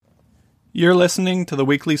You're listening to the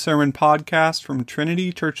weekly sermon podcast from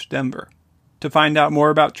Trinity Church Denver. To find out more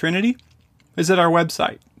about Trinity, visit our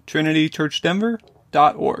website,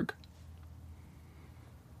 trinitychurchdenver.org.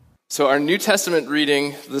 So our New Testament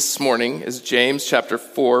reading this morning is James chapter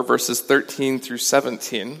 4, verses 13 through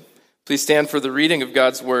 17. Please stand for the reading of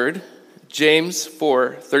God's word. James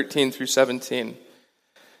 4, 13 through 17.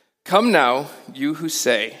 Come now, you who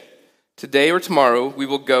say, today or tomorrow we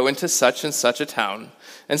will go into such and such a town,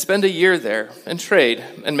 and spend a year there, and trade,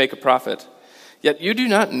 and make a profit. Yet you do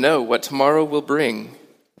not know what tomorrow will bring.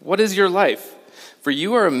 What is your life? For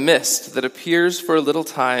you are a mist that appears for a little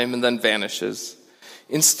time and then vanishes.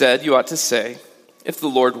 Instead, you ought to say, if the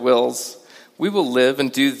Lord wills, we will live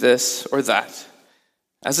and do this or that.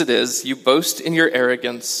 As it is, you boast in your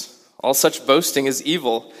arrogance. All such boasting is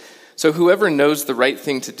evil. So whoever knows the right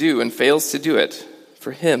thing to do and fails to do it,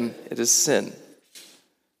 for him it is sin.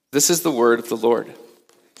 This is the word of the Lord.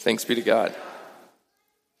 Thanks be to God.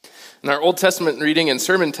 And our Old Testament reading and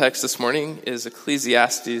sermon text this morning is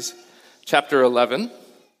Ecclesiastes chapter 11.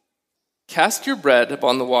 Cast your bread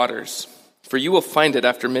upon the waters, for you will find it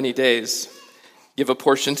after many days. Give a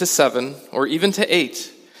portion to 7, or even to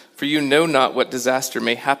 8, for you know not what disaster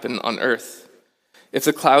may happen on earth. If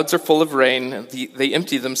the clouds are full of rain, they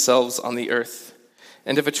empty themselves on the earth.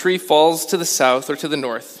 And if a tree falls to the south or to the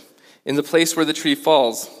north, in the place where the tree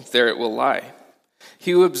falls, there it will lie.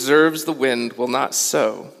 He who observes the wind will not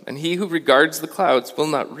sow, and he who regards the clouds will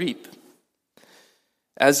not reap.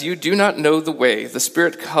 As you do not know the way the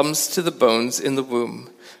Spirit comes to the bones in the womb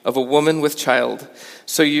of a woman with child,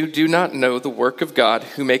 so you do not know the work of God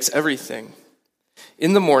who makes everything.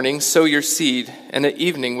 In the morning sow your seed, and at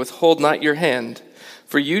evening withhold not your hand,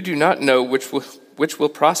 for you do not know which will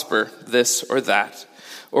prosper, this or that,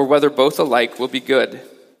 or whether both alike will be good.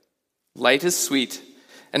 Light is sweet,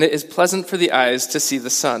 and it is pleasant for the eyes to see the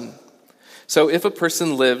sun. So if a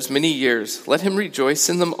person lives many years, let him rejoice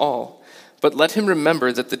in them all, but let him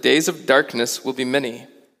remember that the days of darkness will be many.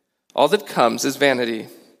 All that comes is vanity.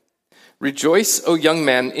 Rejoice, O young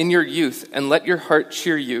man, in your youth, and let your heart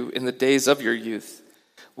cheer you in the days of your youth.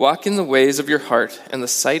 Walk in the ways of your heart and the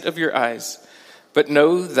sight of your eyes, but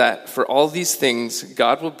know that for all these things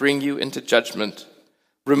God will bring you into judgment.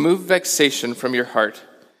 Remove vexation from your heart,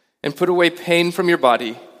 and put away pain from your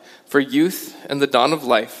body, for youth and the dawn of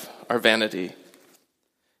life are vanity.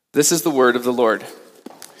 This is the word of the Lord.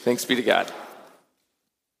 Thanks be to God.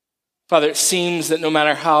 Father, it seems that no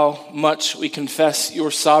matter how much we confess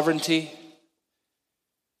your sovereignty,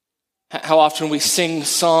 how often we sing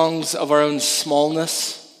songs of our own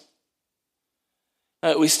smallness,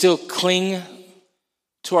 we still cling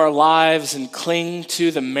to our lives and cling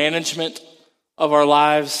to the management of our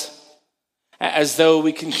lives as though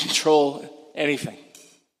we can control anything.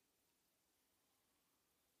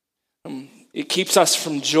 It keeps us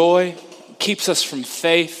from joy, it keeps us from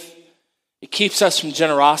faith, it keeps us from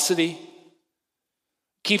generosity,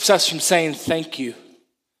 it keeps us from saying thank you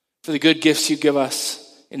for the good gifts you give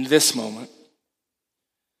us in this moment.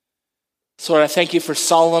 So Lord, I thank you for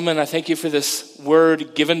Solomon. I thank you for this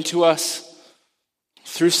word given to us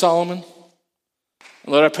through Solomon.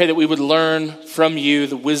 And Lord, I pray that we would learn from you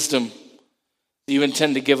the wisdom that you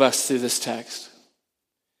intend to give us through this text.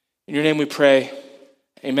 In your name we pray,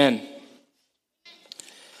 amen.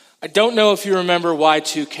 I don't know if you remember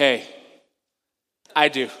Y2K. I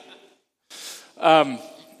do.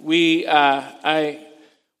 I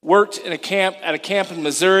worked at a camp in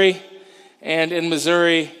Missouri, and in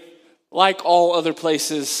Missouri, like all other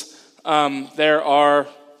places, there are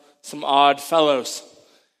some odd fellows.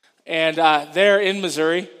 And there in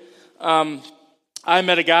Missouri, I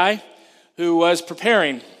met a guy who was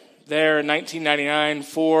preparing there in 1999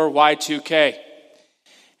 for Y2K.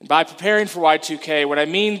 And by preparing for Y2K, what I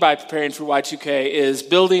mean by preparing for Y2K is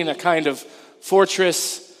building a kind of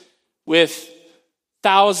fortress with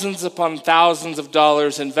thousands upon thousands of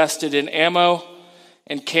dollars invested in ammo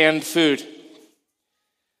and canned food.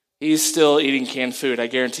 He's still eating canned food, I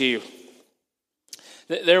guarantee you.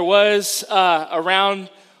 There was around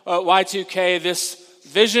Y2K this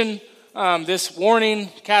vision, this warning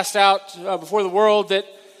cast out before the world that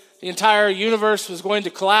the entire universe was going to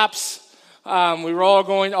collapse. All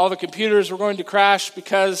the computers were going to crash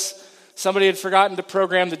because somebody had forgotten to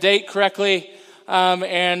program the date correctly,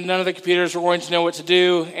 and none of the computers were going to know what to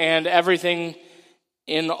do, and everything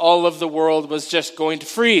in all of the world was just going to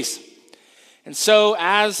freeze. And so,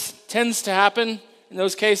 as tends to happen in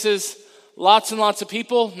those cases, lots and lots of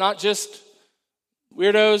people, not just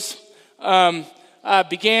weirdos,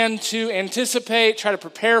 began to anticipate, try to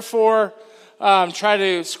prepare for, try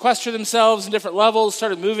to sequester themselves in different levels,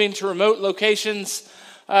 started moving to remote locations,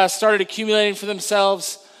 started accumulating for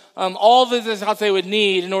themselves all that they thought they would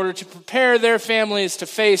need in order to prepare their families to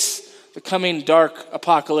face the coming dark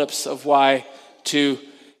apocalypse of Y2K.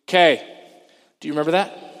 Do you remember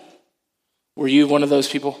that? Were you one of those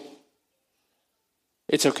people?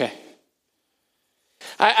 It's okay.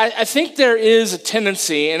 I think there is a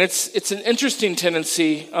tendency, and it's an interesting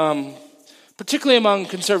tendency, particularly among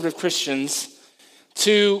conservative Christians,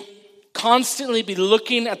 to constantly be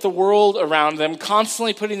looking at the world around them,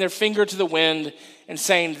 constantly putting their finger to the wind and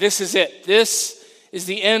saying, this is it. This is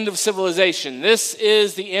the end of civilization. This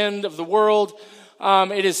is the end of the world.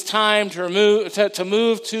 It is time to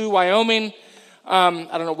move to Wyoming. I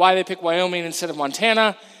don't know why they pick Wyoming instead of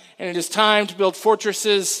Montana. And it is time to build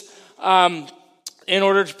fortresses in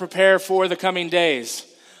order to prepare for the coming days.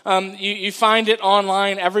 You find it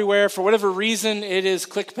online everywhere. For whatever reason, it is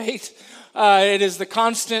clickbait. It is the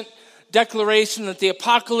constant declaration that the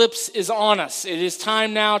apocalypse is on us. It is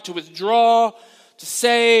time now to withdraw, to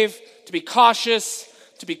save, to be cautious,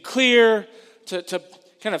 to be clear, to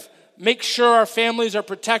kind of make sure our families are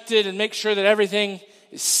protected and make sure that everything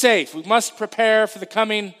is safe. We must prepare for the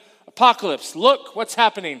coming apocalypse. Look what's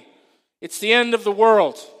happening. It's the end of the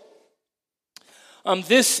world.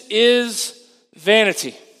 This is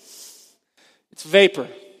vanity. It's vapor.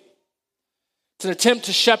 It's an attempt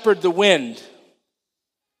to shepherd the wind.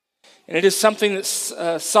 And it is something that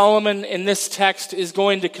Solomon in this text is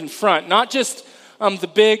going to confront. Not just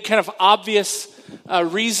the big kind of obvious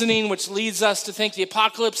reasoning which leads us to think the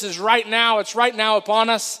apocalypse is right now, it's right now upon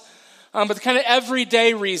us, but the kind of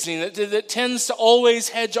everyday reasoning that tends to always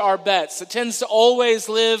hedge our bets, that tends to always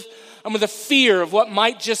live with a fear of what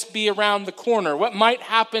might just be around the corner, what might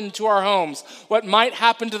happen to our homes, what might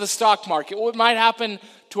happen to the stock market, what might happen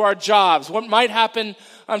to our jobs, what might happen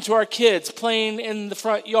to our kids playing in the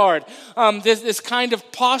front yard. This kind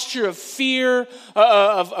of posture of fear,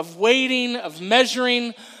 of waiting, of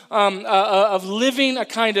measuring, of living a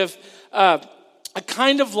kind of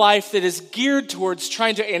life that is geared towards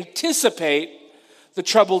trying to anticipate the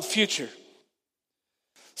troubled future.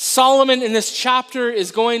 Solomon in this chapter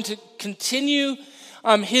is going to continue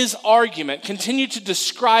his argument, continue to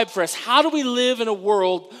describe for us how do we live in a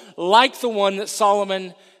world like the one that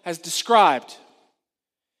Solomon has described.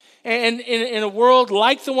 And in a world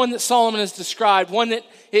like the one that Solomon has described, one that,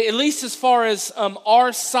 at least as far as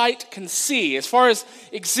our sight can see, as far as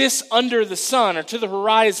exists under the sun or to the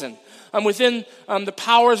horizon, within the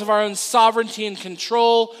powers of our own sovereignty and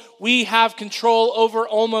control, we have control over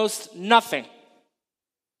almost nothing.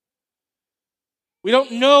 We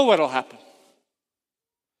don't know what will happen.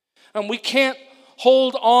 We can't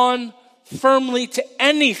hold on firmly to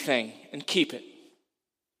anything and keep it.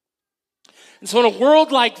 And so in a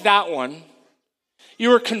world like that one,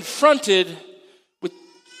 you are confronted with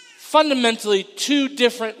fundamentally two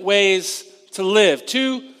different ways to live,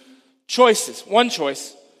 two choices, one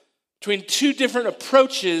choice between two different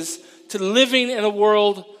approaches to living in a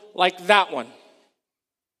world like that one.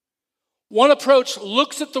 One approach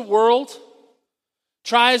looks at the world,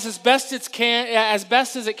 tries as best as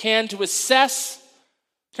it can to assess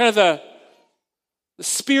kind of the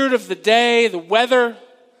spirit of the day, the weather,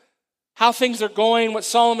 how things are going. What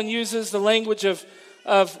Solomon uses, the language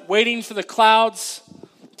of waiting for the clouds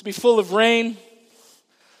to be full of rain,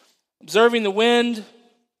 observing the wind,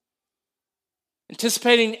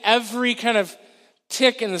 anticipating every kind of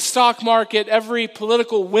tick in the stock market, every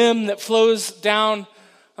political whim that flows down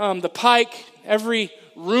the pike, every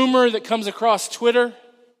rumor that comes across Twitter,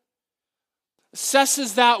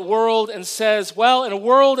 assesses that world and says, well, in a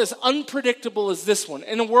world as unpredictable as this one,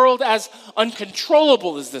 in a world as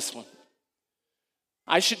uncontrollable as this one,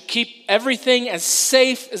 I should keep everything as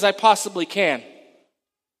safe as I possibly can.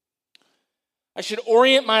 I should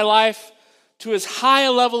orient my life to as high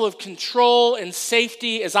a level of control and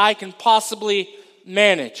safety as I can possibly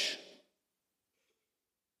manage.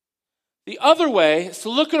 The other way is to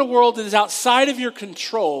look at a world that is outside of your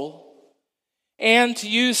control and, to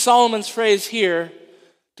use Solomon's phrase here,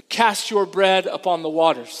 to cast your bread upon the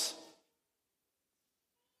waters.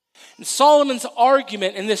 And Solomon's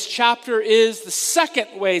argument in this chapter is the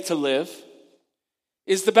second way to live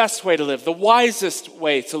is the best way to live, the wisest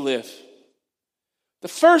way to live. The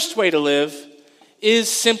first way to live is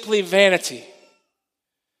simply vanity.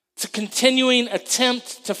 It's a continuing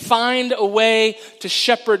attempt to find a way to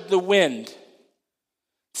shepherd the wind.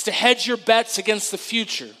 It's to hedge your bets against the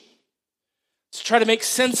future. It's to try to make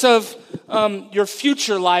sense of your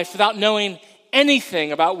future life without knowing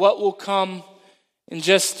anything about what will come in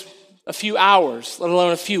just a few hours, let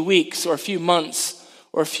alone a few weeks or a few months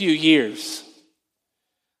or a few years.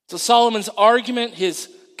 So Solomon's argument, his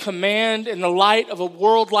command in the light of a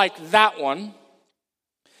world like that one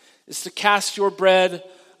is to cast your bread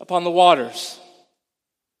upon the waters.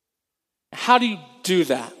 How do you do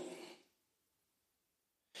that?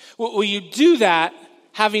 Well, you do that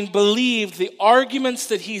having believed the arguments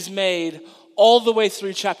that he's made all the way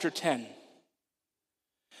through chapter 10.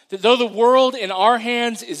 That though the world in our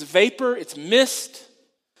hands is vapor, it's mist,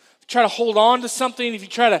 if you try to hold on to something, if you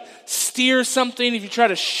try to steer something, if you try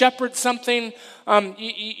to shepherd something,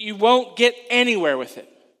 you won't get anywhere with it.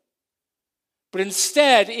 But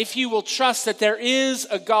instead, if you will trust that there is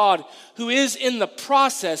a God who is in the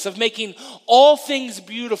process of making all things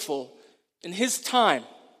beautiful in his time,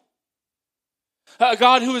 a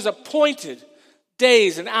God who has appointed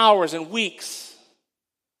days and hours and weeks,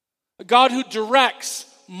 a God who directs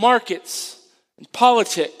markets and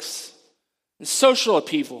politics and social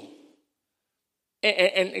upheaval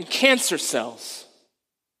and cancer cells,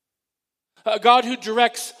 a God who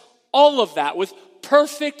directs all of that with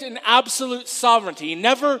perfect and absolute sovereignty. He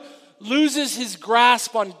never loses his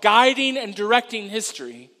grasp on guiding and directing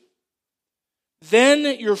history.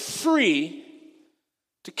 Then you're free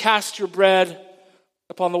to cast your bread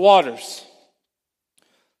upon the waters.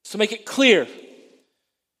 So make it clear.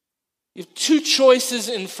 You have two choices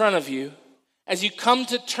in front of you as you come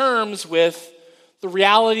to terms with the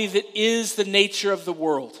reality that is the nature of the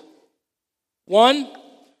world. One,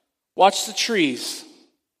 watch the trees.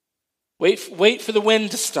 Wait for the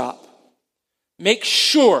wind to stop. Make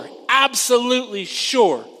sure, absolutely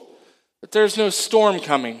sure, that there's no storm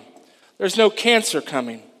coming. There's no cancer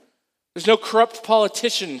coming. There's no corrupt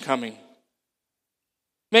politician coming.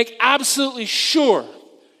 Make absolutely sure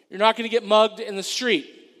you're not going to get mugged in the street.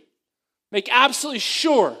 Make absolutely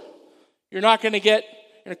sure you're not going to get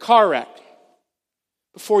in a car wreck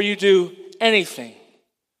before you do anything.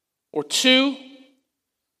 Or two,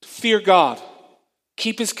 fear God.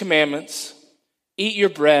 Keep his commandments, eat your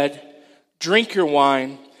bread, drink your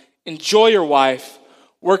wine, enjoy your wife,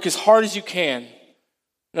 work as hard as you can.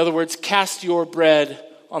 In other words, cast your bread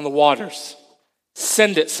on the waters.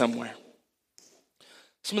 Send it somewhere.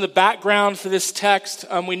 Some of the background for this text,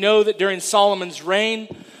 we know that during Solomon's reign,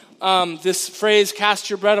 this phrase, cast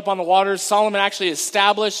your bread upon the waters, Solomon actually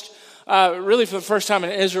established, really for the first time in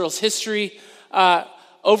Israel's history,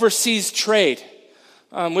 overseas trade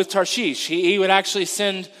with Tarshish. He would actually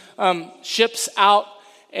send ships out,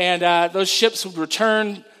 and those ships would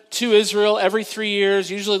return to Israel every 3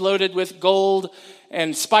 years, usually loaded with gold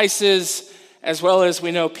and spices, as well as,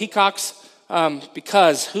 we know, peacocks,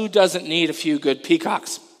 because who doesn't need a few good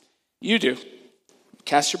peacocks? You do.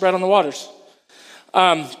 Cast your bread on the waters.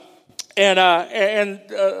 And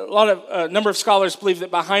a number of scholars believe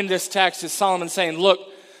that behind this text is Solomon saying, look,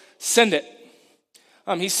 send it.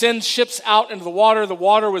 He sends ships out into the water. The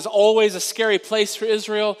water was always a scary place for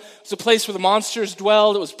Israel. It was a place where the monsters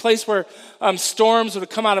dwelled. It was a place where storms would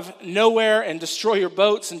come out of nowhere and destroy your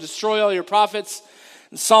boats and destroy all your prophets.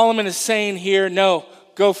 And Solomon is saying here, no,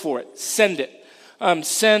 go for it. Send it.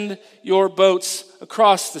 Send your boats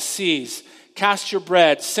across the seas. Cast your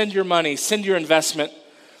bread. Send your money. Send your investment.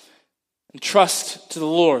 And trust to the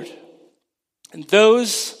Lord. And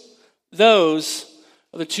those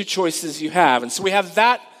are the two choices you have. And so we have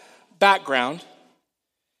that background.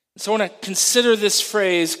 And so I want to consider this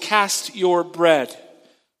phrase, cast your bread.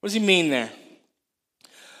 What does he mean there?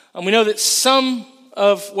 And we know that some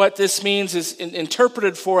of what this means is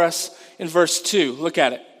interpreted for us in verse 2. Look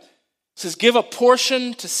at it. It says, give a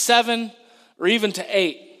portion to 7 or even to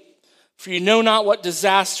 8, for you know not what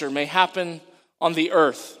disaster may happen on the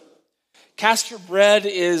earth. Cast your bread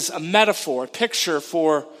is a metaphor, a picture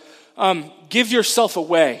for give yourself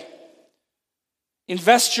away.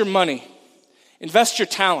 Invest your money. Invest your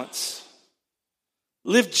talents.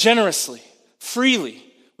 Live generously, freely,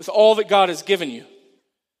 with all that God has given you.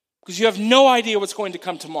 Because you have no idea what's going to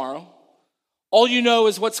come tomorrow. All you know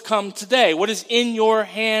is what's come today, what is in your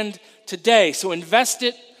hand today. So invest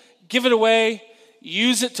it, give it away,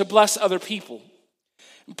 use it to bless other people.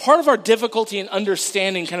 And part of our difficulty in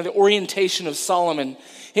understanding kind of the orientation of Solomon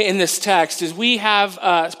in this text is we have,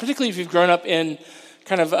 particularly if you've grown up in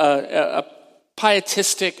kind of a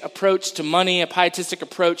pietistic approach to money, a pietistic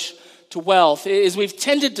approach to wealth, is we've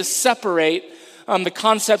tended to separate the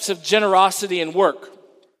concepts of generosity and work.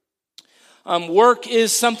 Work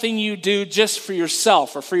is something you do just for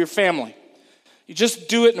yourself or for your family. You just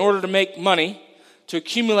do it in order to make money, to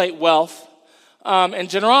accumulate wealth. And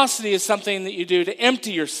generosity is something that you do to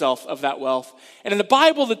empty yourself of that wealth. And in the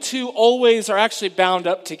Bible, the two always are actually bound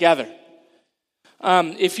up together.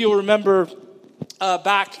 If you'll remember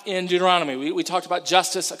back in Deuteronomy, we talked about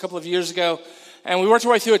justice a couple of years ago. And we worked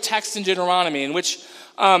our way through a text in Deuteronomy in which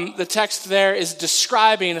the text there is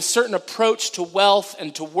describing a certain approach to wealth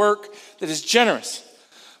and to work that is generous.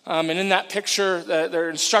 And in that picture, they're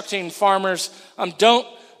instructing farmers, don't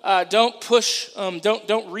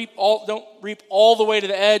reap all the way to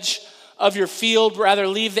the edge of your field. Rather,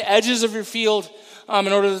 leave the edges of your field in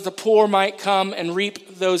order that the poor might come and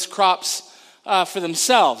reap those crops for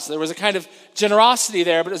themselves. There was a kind of generosity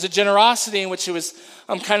there, but it was a generosity in which it was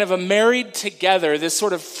kind of a married together, this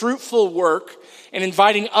sort of fruitful work and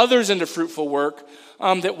inviting others into fruitful work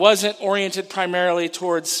that wasn't oriented primarily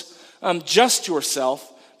towards just yourself,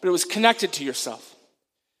 but it was connected to yourself.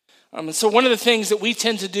 And so one of the things that we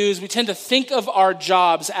tend to do is we tend to think of our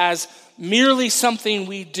jobs as merely something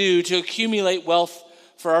we do to accumulate wealth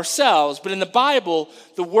for ourselves. But in the Bible,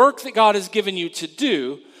 the work that God has given you to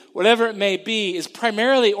do, whatever it may be, is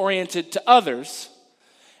primarily oriented to others.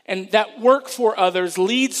 And that work for others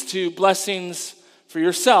leads to blessings for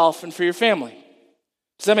yourself and for your family.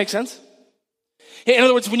 Does that make sense? In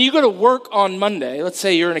other words, when you go to work on Monday, let's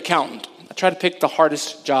say you're an accountant. I try to pick the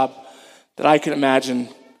hardest job that I can imagine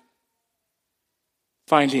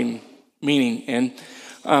finding meaning in.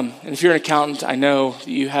 And if you're an accountant, I know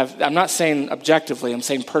you have, I'm not saying objectively, I'm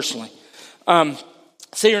saying personally.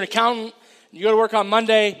 Say you're an accountant, you go to work on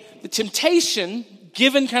Monday, the temptation,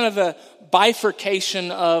 given kind of the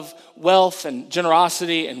bifurcation of wealth and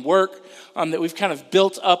generosity and work that we've kind of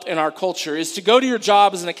built up in our culture, is to go to your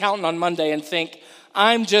job as an accountant on Monday and think,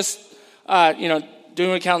 I'm just,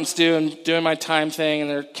 doing what accountants do and doing my time thing, and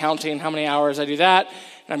they're counting how many hours I do that,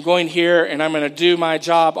 and I'm going here and I'm going to do my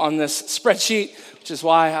job on this spreadsheet, which is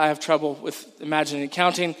why I have trouble with imagining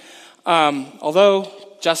accounting. Although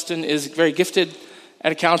Justin is very gifted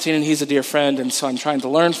at accounting and he's a dear friend, and so I'm trying to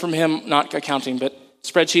learn from him, not accounting, but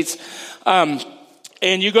spreadsheets.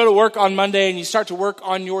 And you go to work on Monday and you start to work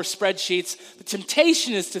on your spreadsheets. The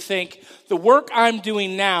temptation is to think, the work I'm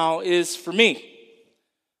doing now is for me.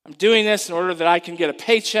 I'm doing this in order that I can get a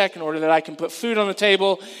paycheck, in order that I can put food on the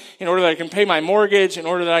table, in order that I can pay my mortgage, in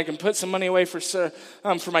order that I can put some money away for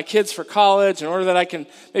my kids for college, in order that I can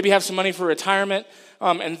maybe have some money for retirement.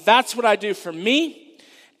 And that's what I do for me.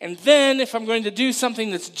 And then if I'm going to do something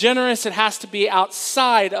that's generous, it has to be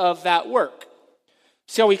outside of that work.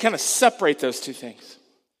 See how we kind of separate those two things.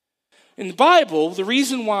 In the Bible, the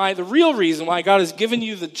real reason why God has given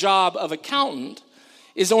you the job of accountant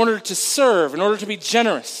is in order to serve, in order to be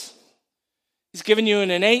generous. He's given you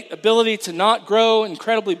an innate ability to not grow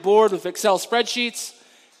incredibly bored with Excel spreadsheets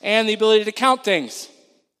and the ability to count things.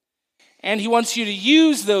 And he wants you to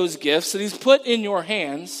use those gifts that he's put in your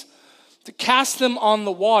hands to cast them on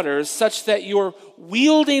the waters such that you're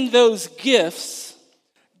wielding those gifts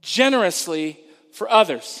generously for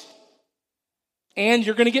others. And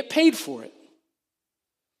you're going to get paid for it.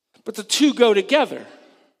 But the two go together.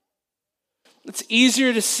 It's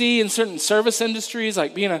easier to see in certain service industries,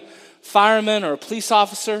 like being a fireman or a police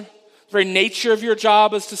officer. The very nature of your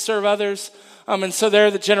job is to serve others. And so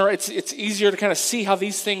it's easier to kind of see how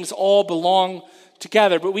these things all belong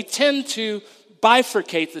together. But we tend to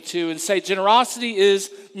bifurcate the two and say generosity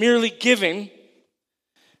is merely giving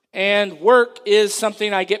and work is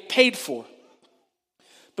something I get paid for.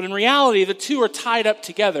 But in reality, the two are tied up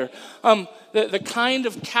together. The kind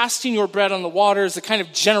of casting your bread on the waters, the kind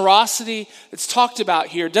of generosity that's talked about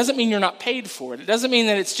here doesn't mean you're not paid for it. It doesn't mean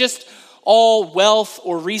that it's just all wealth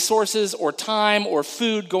or resources or time or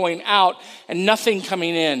food going out and nothing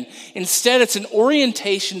coming in. Instead, it's an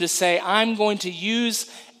orientation to say, I'm going to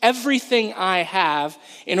use everything I have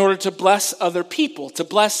in order to bless other people, to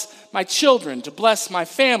bless my children, to bless my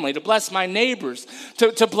family, to bless my neighbors,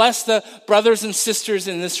 to bless the brothers and sisters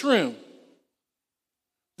in this room.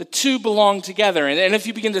 The two belong together. And if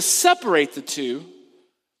you begin to separate the two,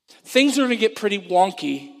 things are going to get pretty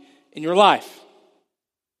wonky in your life.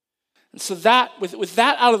 And so that, with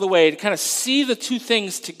that out of the way, to kind of see the two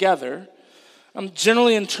things together,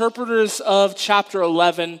 generally interpreters of chapter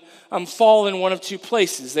 11 fall in one of two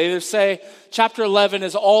places. They either say chapter 11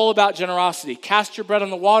 is all about generosity. Cast your bread on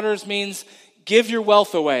the waters means give your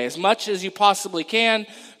wealth away as much as you possibly can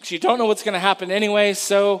because you don't know what's going to happen anyway,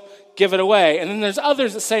 so give it away. And then there's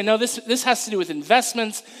others that say, no, this has to do with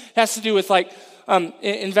investments. It has to do with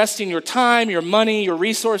investing your time, your money, your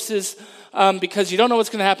resources because you don't know what's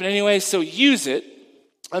going to happen anyway, so use it.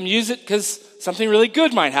 Use it because something really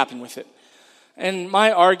good might happen with it. And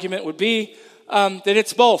my argument would be that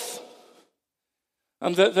it's both.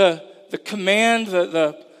 The command,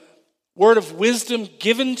 the word of wisdom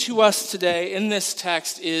given to us today in this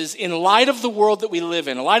text is, in light of the world that we live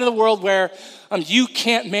in light of the world where you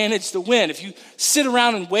can't manage the wind. If you sit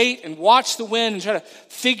around and wait and watch the wind and try to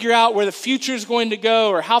figure out where the future is going to go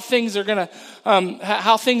or how things are going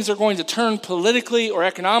to turn politically or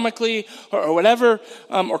economically or whatever,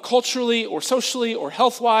 or culturally or socially or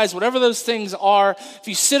health-wise, whatever those things are, if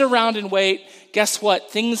you sit around and wait, guess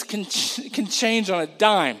what? Things can change on a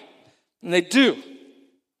dime, and they do.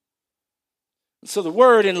 So the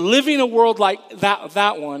word, in living a world like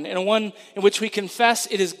that one, in a one in which we confess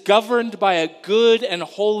it is governed by a good and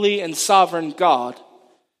holy and sovereign God,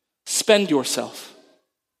 spend yourself.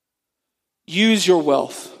 Use your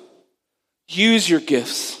wealth. Use your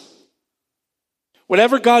gifts.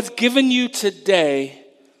 Whatever God's given you today,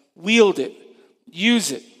 wield it.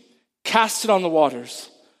 Use it. Cast it on the waters,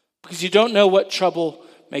 because you don't know what trouble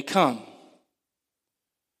may come.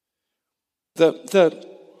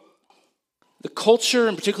 The culture,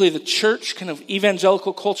 and particularly the church, kind of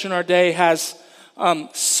evangelical culture in our day, has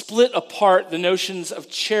split apart the notions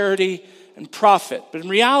of charity and profit. But in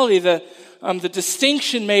reality, the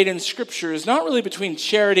distinction made in Scripture is not really between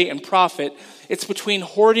charity and profit. It's between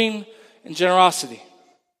hoarding and generosity.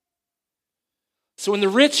 So when the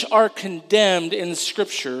rich are condemned in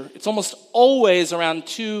Scripture, it's almost always around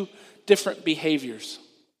two different behaviors.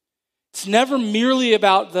 It's never merely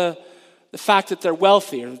about the fact that they're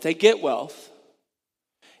wealthy or that they get wealth.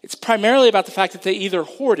 It's primarily about the fact that they either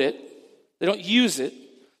hoard it, they don't use it,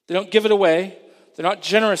 they don't give it away, they're not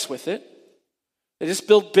generous with it. They just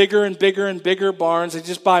build bigger and bigger and bigger barns. They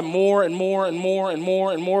just buy more and more and more and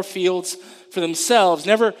more and more fields for themselves,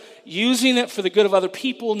 never using it for the good of other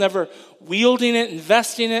people, never wielding it,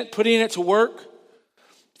 investing it, putting it to work.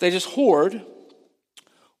 They just hoard.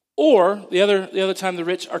 Or the other time the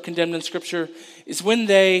rich are condemned in Scripture is when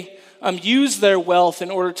they use their wealth in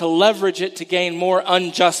order to leverage it to gain more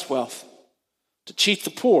unjust wealth, to cheat the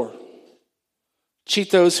poor, cheat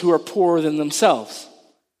those who are poorer than themselves.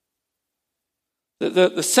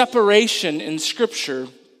 The separation in Scripture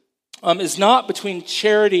is not between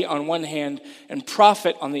charity on one hand and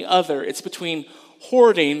profit on the other. It's between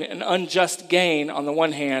hoarding and unjust gain on the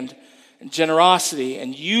one hand and generosity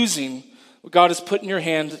and using what God has put in your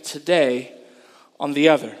hand today on the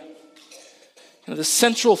other. The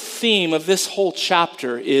central theme of this whole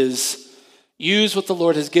chapter is use what the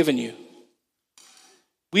Lord has given you.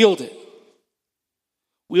 Wield it.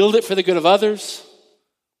 Wield it for the good of others.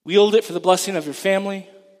 Wield it for the blessing of your family.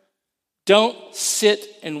 Don't sit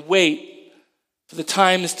and wait for the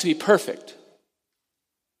times to be perfect.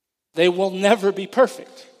 They will never be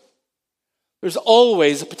perfect. There's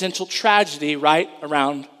always a potential tragedy right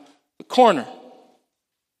around the corner.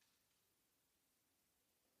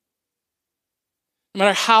 No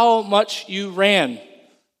matter how much you ran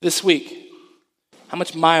this week, how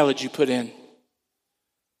much mileage you put in,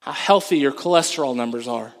 how healthy your cholesterol numbers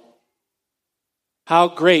are, how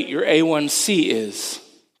great your A1C is,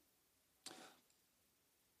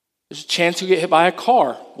 there's a chance you get hit by a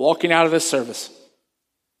car walking out of this service.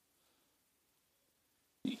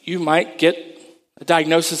 You might get a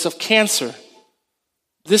diagnosis of cancer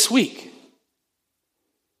this week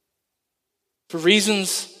for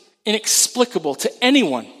reasons inexplicable to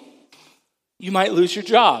anyone. You might lose your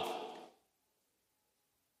job.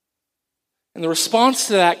 And the response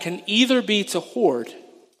to that can either be to hoard,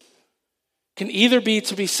 can either be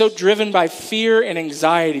to be so driven by fear and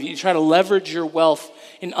anxiety that you try to leverage your wealth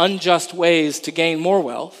in unjust ways to gain more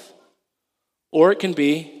wealth, or it can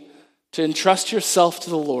be to entrust yourself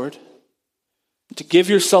to the Lord, to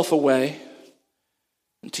give yourself away,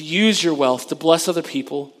 and to use your wealth to bless other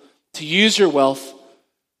people, to use your wealth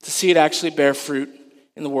to see it actually bear fruit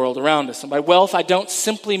in the world around us. And by wealth, I don't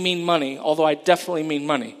simply mean money, although I definitely mean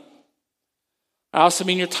money. I also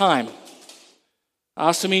mean your time. I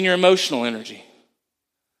also mean your emotional energy.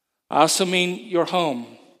 I also mean your home.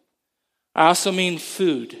 I also mean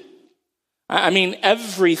food. I mean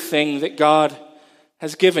everything that God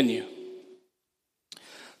has given you.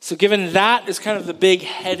 So given that is kind of the big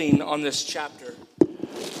heading on this chapter,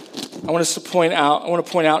 I want to point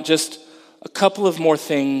out just a couple of more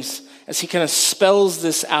things as he kind of spells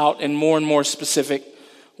this out in more and more specific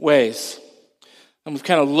ways. And we've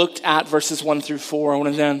kind of looked at verses 1 through 4. I want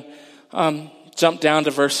to then jump down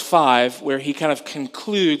to verse 5, where he kind of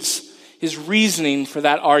concludes his reasoning for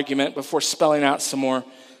that argument before spelling out some more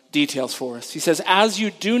details for us. He says, "As you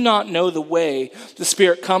do not know the way the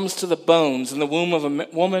Spirit comes to the bones in the womb of a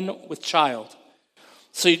woman with child,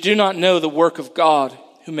 so you do not know the work of God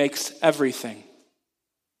who makes everything."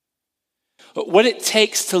 But what it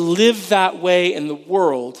takes to live that way in the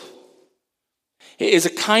world is a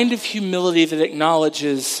kind of humility that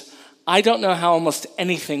acknowledges, I don't know how almost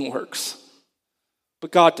anything works,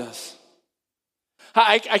 but God does.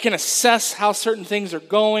 I can assess how certain things are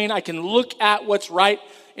going. I can look at what's right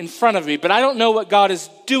in front of me, but I don't know what God is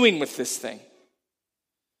doing with this thing.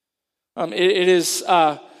 It is,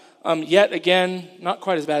 yet again, not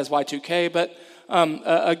quite as bad as Y2K, but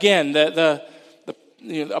again, the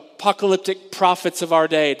apocalyptic prophets of our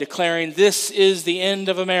day declaring this is the end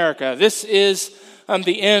of America. This is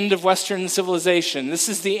the end of Western civilization. This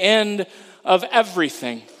is the end of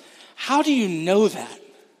everything. How do you know that?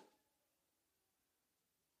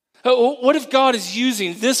 What if God is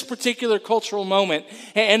using this particular cultural moment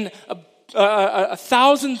and a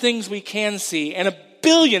thousand things we can see and a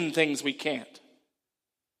billion things we can't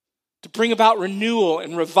to bring about renewal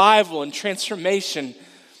and revival and transformation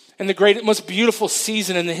and the greatest, most beautiful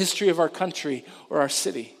season in the history of our country or our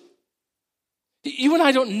city? You and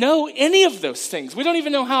I don't know any of those things. We don't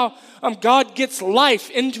even know how God gets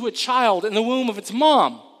life into a child in the womb of its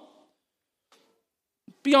mom.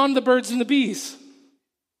 Beyond the birds and the bees.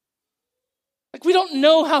 We don't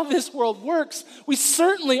know how this world works. We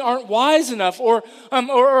certainly aren't wise enough or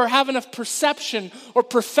have enough perception or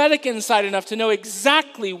prophetic insight enough to know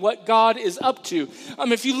exactly what God is up to.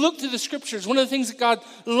 If you look to the scriptures, one of the things that God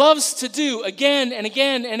loves to do again and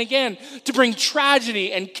again and again to bring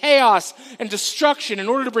tragedy and chaos and destruction in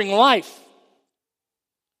order to bring life.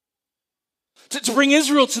 To bring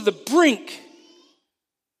Israel to the brink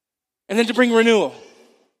and then to bring renewal.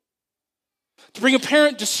 To bring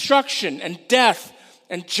apparent destruction and death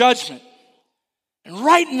and judgment. And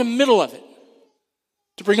right in the middle of it,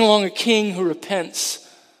 to bring along a king who repents,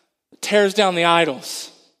 tears down the idols,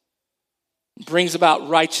 and brings about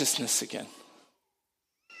righteousness again.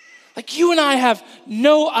 You and I have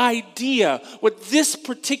no idea what this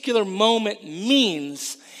particular moment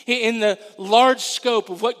means in the large scope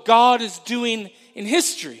of what God is doing in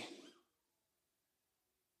history.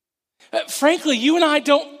 Frankly, you and I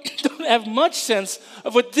don't have much sense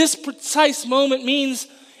of what this precise moment means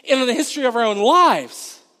in the history of our own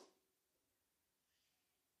lives.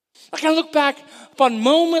 I look back upon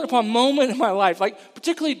moment in my life,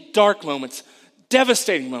 particularly dark moments,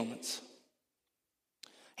 devastating moments.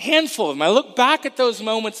 A handful of them. I look back at those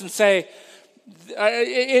moments and say,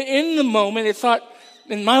 in the moment, it thought,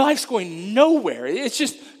 and my life's going nowhere. It's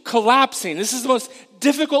just collapsing. This is the most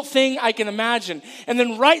difficult thing I can imagine. And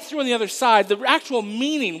then right through on the other side, the actual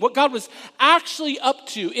meaning, what God was actually up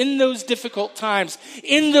to in those difficult times,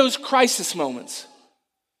 in those crisis moments,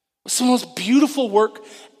 was some of the most beautiful work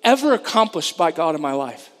ever accomplished by God in my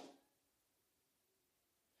life.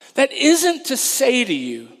 That isn't to say to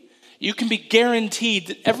you, you can be guaranteed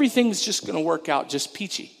that everything's just going to work out just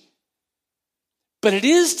peachy. But it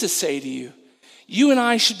is to say to you, you and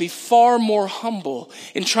I should be far more humble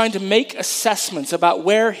in trying to make assessments about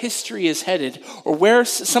where history is headed or where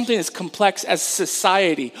something as complex as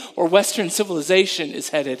society or Western civilization is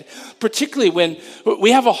headed, particularly when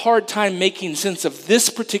we have a hard time making sense of this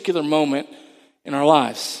particular moment in our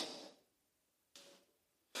lives.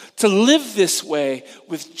 To live this way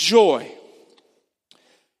with joy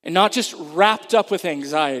and not just wrapped up with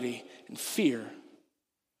anxiety and fear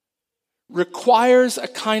requires a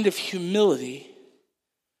kind of humility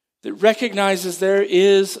that recognizes there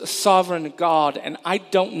is a sovereign God, and I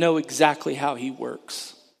don't know exactly how he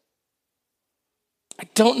works. I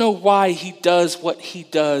don't know why he does what he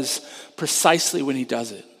does precisely when he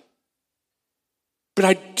does it. But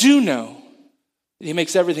I do know that he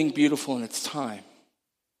makes everything beautiful in its time.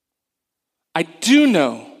 I do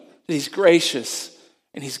know that he's gracious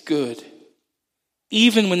and he's good,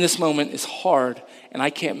 even when this moment is hard and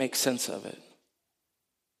I can't make sense of it.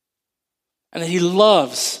 And that he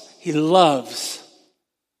loves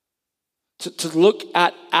to look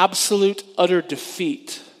at absolute, utter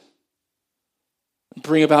defeat and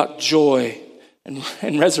bring about joy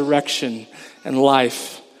and resurrection and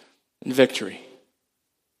life and victory.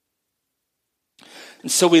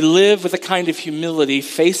 And so we live with a kind of humility,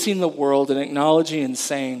 facing the world and acknowledging and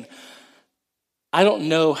saying, I don't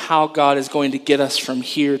know how God is going to get us from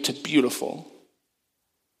here to beautiful,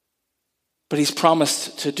 but he's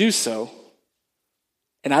promised to do so.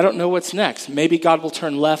 And I don't know what's next. Maybe God will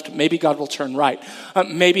turn left. Maybe God will turn right.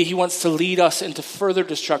 Maybe he wants to lead us into further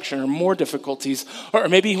destruction or more difficulties. Or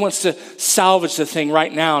maybe he wants to salvage the thing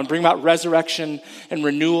right now and bring about resurrection and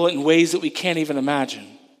renewal in ways that we can't even imagine.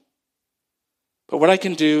 But what I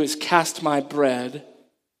can do is cast my bread,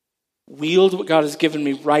 wield what God has given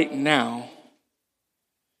me right now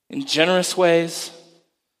in generous ways,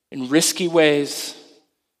 in risky ways,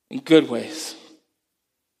 in good ways.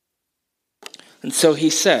 And so he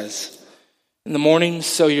says, In the morning,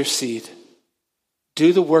 sow your seed.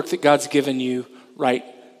 Do the work that God's given you right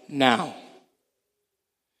now.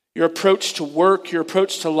 Your approach to work, your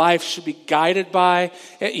approach to life should be guided by,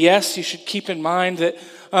 yes, you should keep in mind that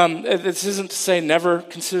this isn't to say never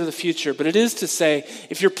consider the future, but it is to say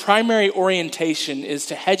if your primary orientation is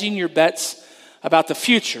to hedging your bets about the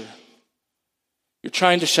future, you're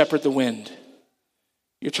trying to shepherd the wind.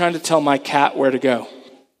 You're trying to tell my cat where to go.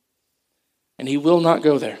 And he will not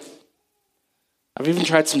go there. I've even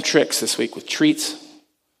tried some tricks this week with treats.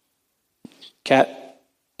 Cat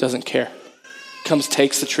doesn't care. Comes,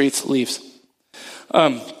 takes the treats, leaves.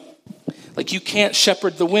 You can't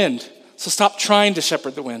shepherd the wind. So stop trying to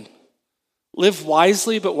shepherd the wind. Live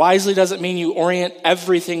wisely, but wisely doesn't mean you orient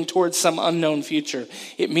everything towards some unknown future.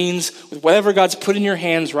 It means with whatever God's put in your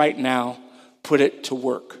hands right now, put it to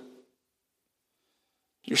work.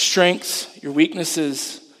 Your strengths, your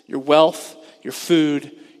weaknesses, your wealth, your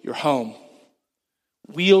food, your home.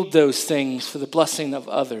 Wield those things for the blessing of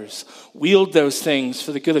others. Wield those things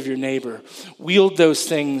for the good of your neighbor. Wield those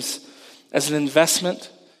things as an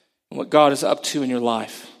investment in what God is up to in your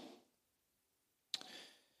life. It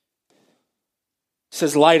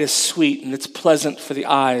says light is sweet and it's pleasant for the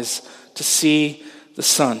eyes to see the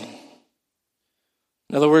sun.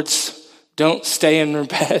 In other words, don't stay in your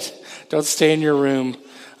bed. Don't stay in your room.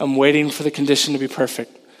 I'm waiting for the condition to be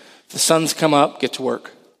perfect. If the sun's come up, get to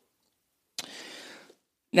work.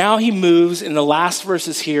 Now he moves in the last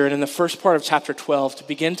verses here and in the first part of chapter 12 to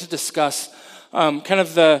begin to discuss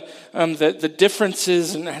the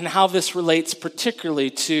differences and how this relates particularly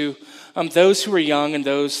to those who are young and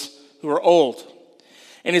those who are old.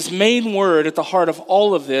 And his main word at the heart of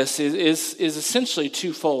all of this is essentially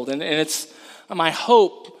twofold. And it's, I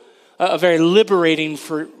hope, a very liberating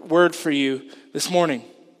word for you this morning.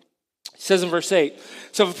 It says in verse 8,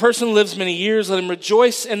 so if a person lives many years, let him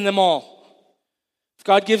rejoice in them all. If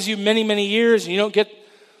God gives you many, many years and you don't get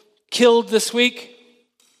killed this week,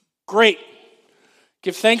 great.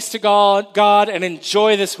 Give thanks to God and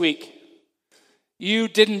enjoy this week. You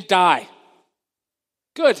didn't die.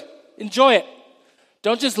 Good. Enjoy it.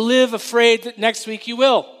 Don't just live afraid that next week you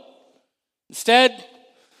will. Instead,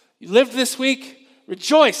 you lived this week,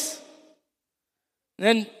 rejoice. And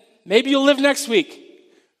then maybe you'll live next week.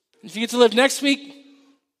 If you get to live next week,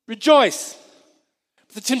 rejoice.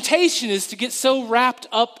 The temptation is to get so wrapped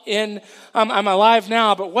up in I'm alive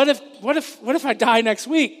now, but what if I die next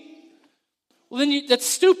week? Well, then that's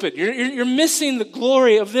stupid. You're missing the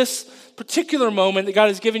glory of this particular moment that God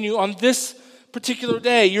has given you on this particular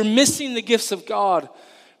day. You're missing the gifts of God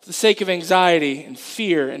for the sake of anxiety and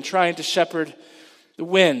fear and trying to shepherd the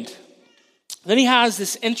wind. Then he has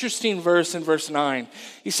this interesting verse in verse 9.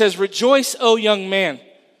 He says, rejoice, O young man.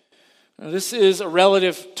 Now, this is a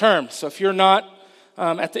relative term. So if you're not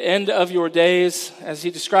at the end of your days, as he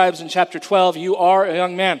describes in chapter 12, you are a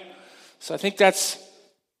young man. So I think that's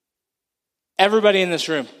everybody in this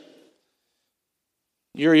room.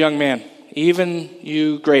 You're a young man, even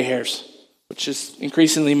you gray hairs, which is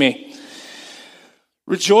increasingly me.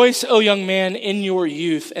 Rejoice, O young man, in your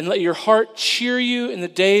youth, and let your heart cheer you in the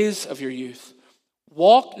days of your youth.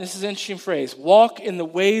 Walk, this is an interesting phrase, walk in the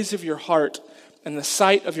ways of your heart and the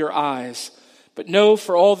sight of your eyes. But know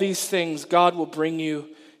for all these things, God will bring you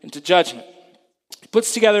into judgment. He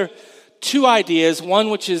puts together two ideas, one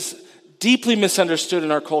which is deeply misunderstood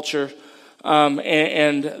in our culture,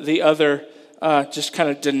 and the other just kind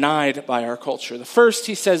of denied by our culture. The first,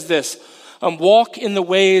 he says this, walk in the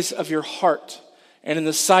ways of your heart and in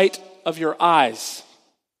the sight of your eyes.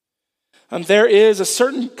 There is a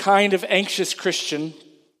certain kind of anxious Christian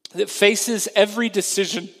that faces every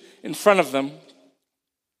decision in front of them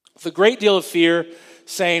with a great deal of fear,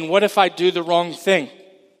 saying, what if I do the wrong thing?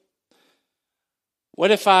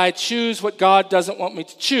 What if I choose what God doesn't want me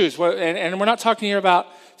to choose? And we're not talking here about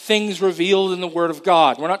things revealed in the Word of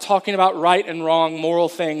God. We're not talking about right and wrong, moral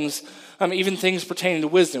things, even things pertaining to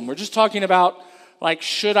wisdom. We're just talking about,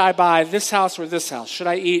 should I buy this house or this house? Should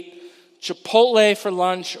I eat Chipotle for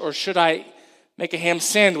lunch or should I make a ham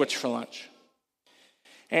sandwich for lunch?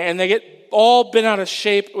 And they get all bent out of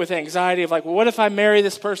shape with anxiety of what if I marry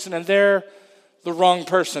this person and they're the wrong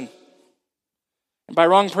person? And by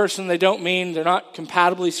wrong person, they don't mean they're not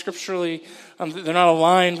compatibly scripturally, they're not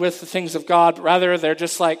aligned with the things of God. Rather, they're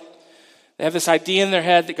just they have this idea in their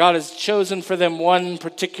head that God has chosen for them one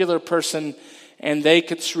particular person and they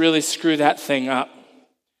could really screw that thing up.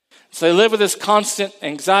 So they live with this constant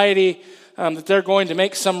anxiety that they're going to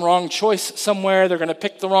make some wrong choice somewhere. They're going to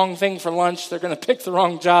pick the wrong thing for lunch. They're going to pick the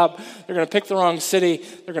wrong job. They're going to pick the wrong city.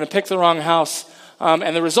 They're going to pick the wrong house.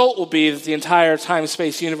 And the result will be that the entire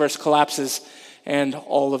time-space universe collapses and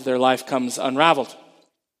all of their life comes unraveled.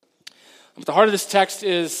 But the heart of this text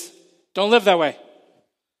is, don't live that way.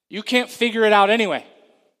 You can't figure it out anyway.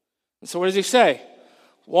 And so what does he say?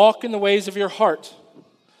 Walk in the ways of your heart.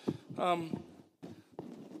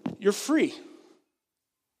 You're free.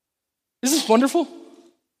 Isn't this wonderful?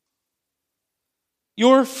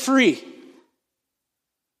 You're free.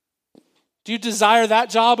 Do you desire that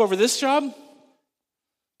job over this job?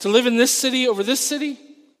 To live in this city over this city?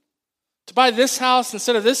 To buy this house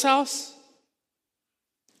instead of this house?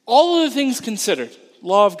 All of the things considered,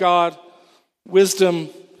 law of God, wisdom,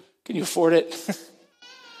 can you afford it?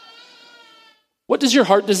 What does your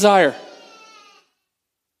heart desire?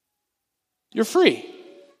 You're free.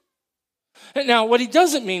 Now, what he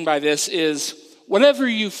doesn't mean by this is whatever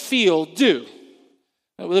you feel, do.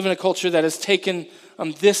 We live in a culture that has taken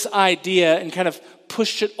this idea and kind of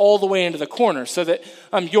pushed it all the way into the corner so that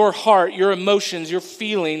your heart, your emotions, your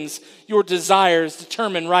feelings, your desires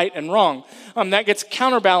determine right and wrong. That gets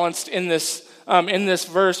counterbalanced in this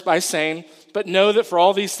verse by saying, but know that for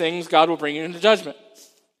all these things, God will bring you into judgment.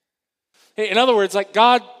 In other words, like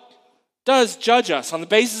God does judge us on the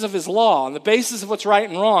basis of his law, on the basis of what's right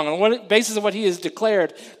and wrong, on the basis of what he has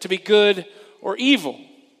declared to be good or evil.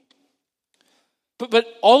 But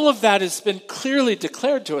all of that has been clearly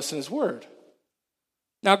declared to us in his word.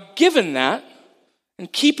 Now, given that,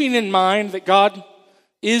 and keeping in mind that God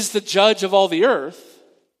is the judge of all the earth,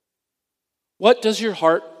 what does your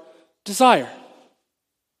heart desire?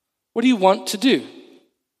 What do you want to do?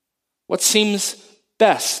 What seems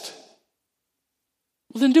best?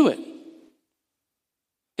 Well, then do it.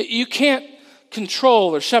 You can't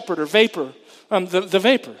control or shepherd or vapor, the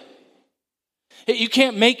vapor. You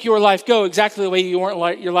can't make your life go exactly the way you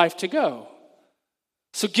want your life to go.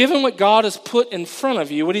 So given what God has put in front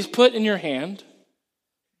of you, what he's put in your hand,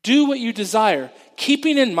 do what you desire,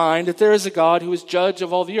 keeping in mind that there is a God who is judge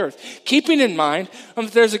of all the earth. Keeping in mind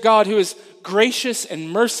that there's a God who is gracious and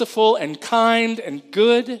merciful and kind and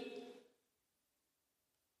good.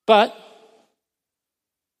 But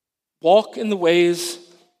walk in the ways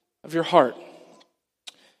of your heart.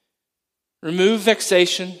 Remove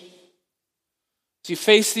vexation. As you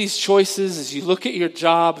face these choices, as you look at your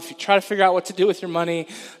job, if you try to figure out what to do with your money,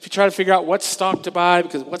 if you try to figure out what stock to buy,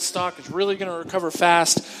 because what stock is really going to recover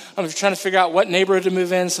fast, if you're trying to figure out what neighborhood to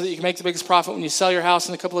move in so that you can make the biggest profit when you sell your house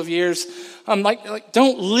in a couple of years,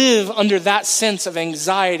 don't live under that sense of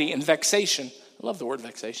anxiety and vexation. I love the word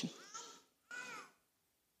vexation.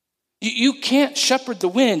 You can't shepherd the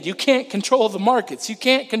wind. You can't control the markets. You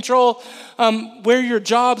can't control where your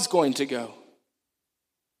job's going to go.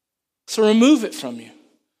 So remove it from you.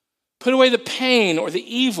 Put away the pain or the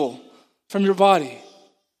evil from your body.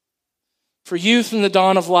 For youth and the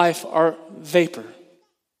dawn of life are vapor.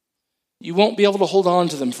 You won't be able to hold on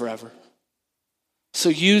to them forever. So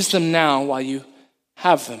use them now while you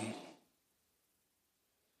have them.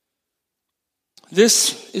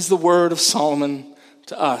 This is the word of Solomon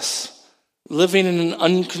to us, living in an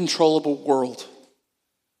uncontrollable world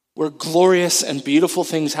where glorious and beautiful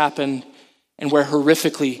things happen and where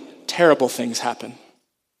horrifically terrible things happen.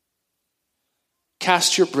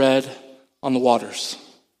 Cast your bread on the waters.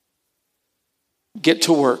 Get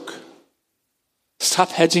to work. Stop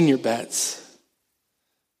hedging your bets.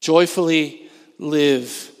 Joyfully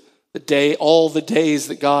live all the days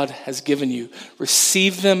that God has given you.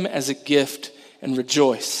 Receive them as a gift and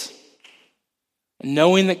rejoice. And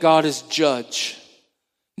knowing that God is judge,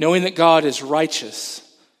 knowing that God is righteous,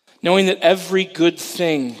 knowing that every good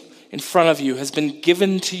thing in front of you has been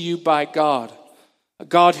given to you by God, a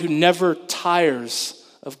God who never tires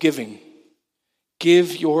of giving.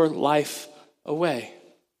 Give your life away.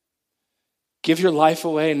 Give your life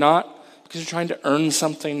away not because you're trying to earn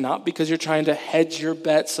something, not because you're trying to hedge your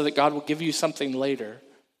bet so that God will give you something later.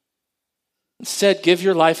 Instead, give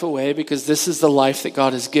your life away because this is the life that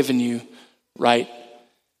God has given you right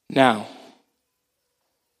now.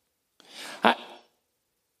 I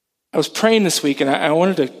was praying this week and I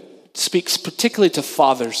wanted to speak particularly to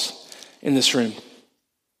fathers in this room.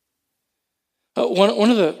 One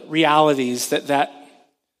of the realities that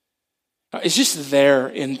is just there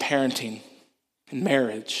in parenting and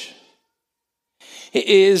marriage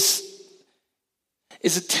is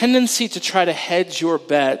a tendency to try to hedge your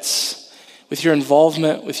bets with your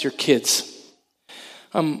involvement with your kids.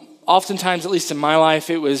 Oftentimes, at least in my life,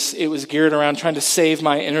 it was geared around trying to save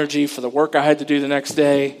my energy for the work I had to do the next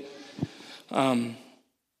day.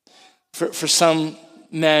 For some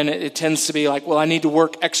men, it tends to be like, well, I need to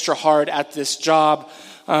work extra hard at this job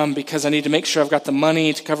because I need to make sure I've got the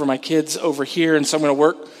money to cover my kids over here, and so I'm going to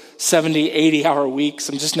work 70, 80-hour weeks.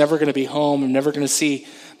 I'm just never going to be home. I'm never going to see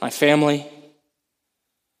my family.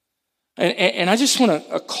 And I just want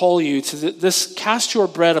to call you to this cast your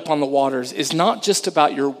bread upon the waters is not just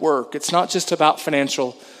about your work. It's not just about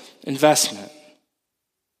financial investment.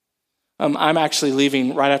 I'm actually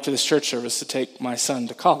leaving right after this church service to take my son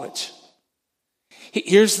to college.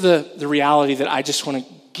 Here's the reality that I just want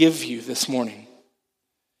to give you this morning.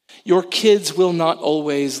 Your kids will not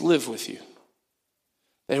always live with you.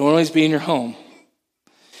 They won't always be in your home.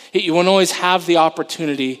 You won't always have the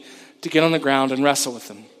opportunity to get on the ground and wrestle with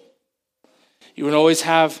them. You won't always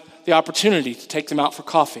have the opportunity to take them out for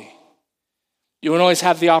coffee. You won't always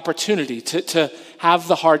have the opportunity to have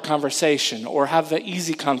the hard conversation or have the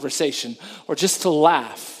easy conversation or just to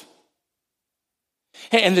laugh.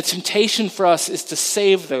 And the temptation for us is to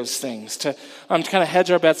save those things, to kind of hedge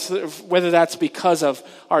our bets, whether that's because of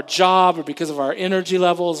our job or because of our energy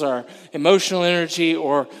levels, our emotional energy,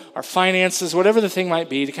 or our finances, whatever the thing might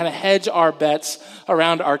be, to kind of hedge our bets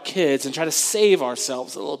around our kids and try to save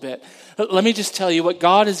ourselves a little bit. Let me just tell you, what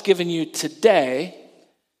God has given you today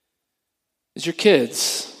is your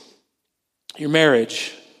kids, your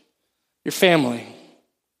marriage, your family.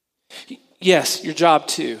 Yes, your job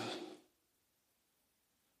too.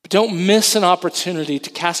 But don't miss an opportunity to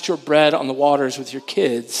cast your bread on the waters with your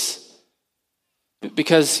kids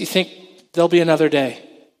because you think there'll be another day,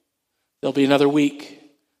 there'll be another week,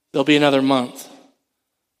 there'll be another month.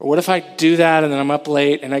 Or what if I do that and then I'm up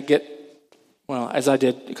late and I get, well, as I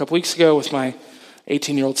did a couple weeks ago with my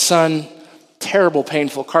 18-year-old son, terrible,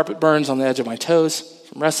 painful carpet burns on the edge of my toes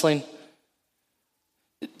from wrestling.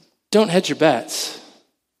 Don't hedge your bets.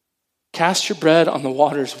 Cast your bread on the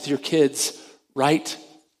waters with your kids right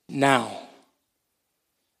now.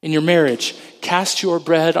 In your marriage, cast your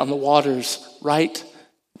bread on the waters right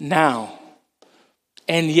now.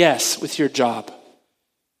 And yes, with your job,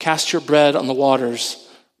 cast your bread on the waters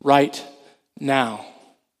right now.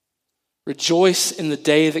 Rejoice in the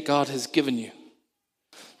day that God has given you.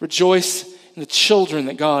 Rejoice in the children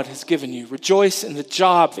that God has given you. Rejoice in the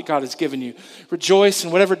job that God has given you. Rejoice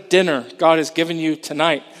in whatever dinner God has given you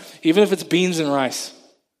tonight, even if it's beans and rice.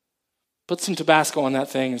 Put some Tabasco on that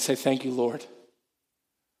thing and say, thank you, Lord.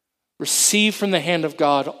 Receive from the hand of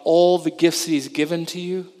God all the gifts that he's given to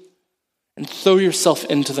you and throw yourself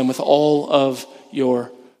into them with all of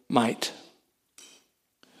your might.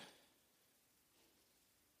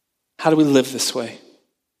 How do we live this way?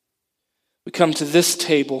 We come to this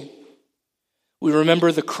table. We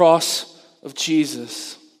remember the cross of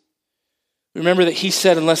Jesus. We remember that he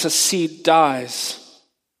said, unless a seed dies,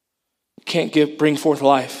 it can't bring forth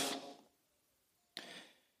life.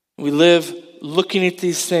 We live looking at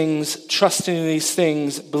these things, trusting in these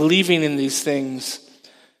things, believing in these things.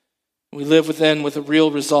 We live with a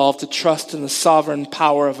real resolve to trust in the sovereign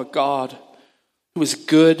power of a God who is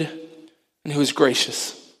good and who is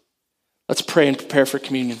gracious. Let's pray and prepare for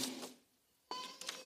communion.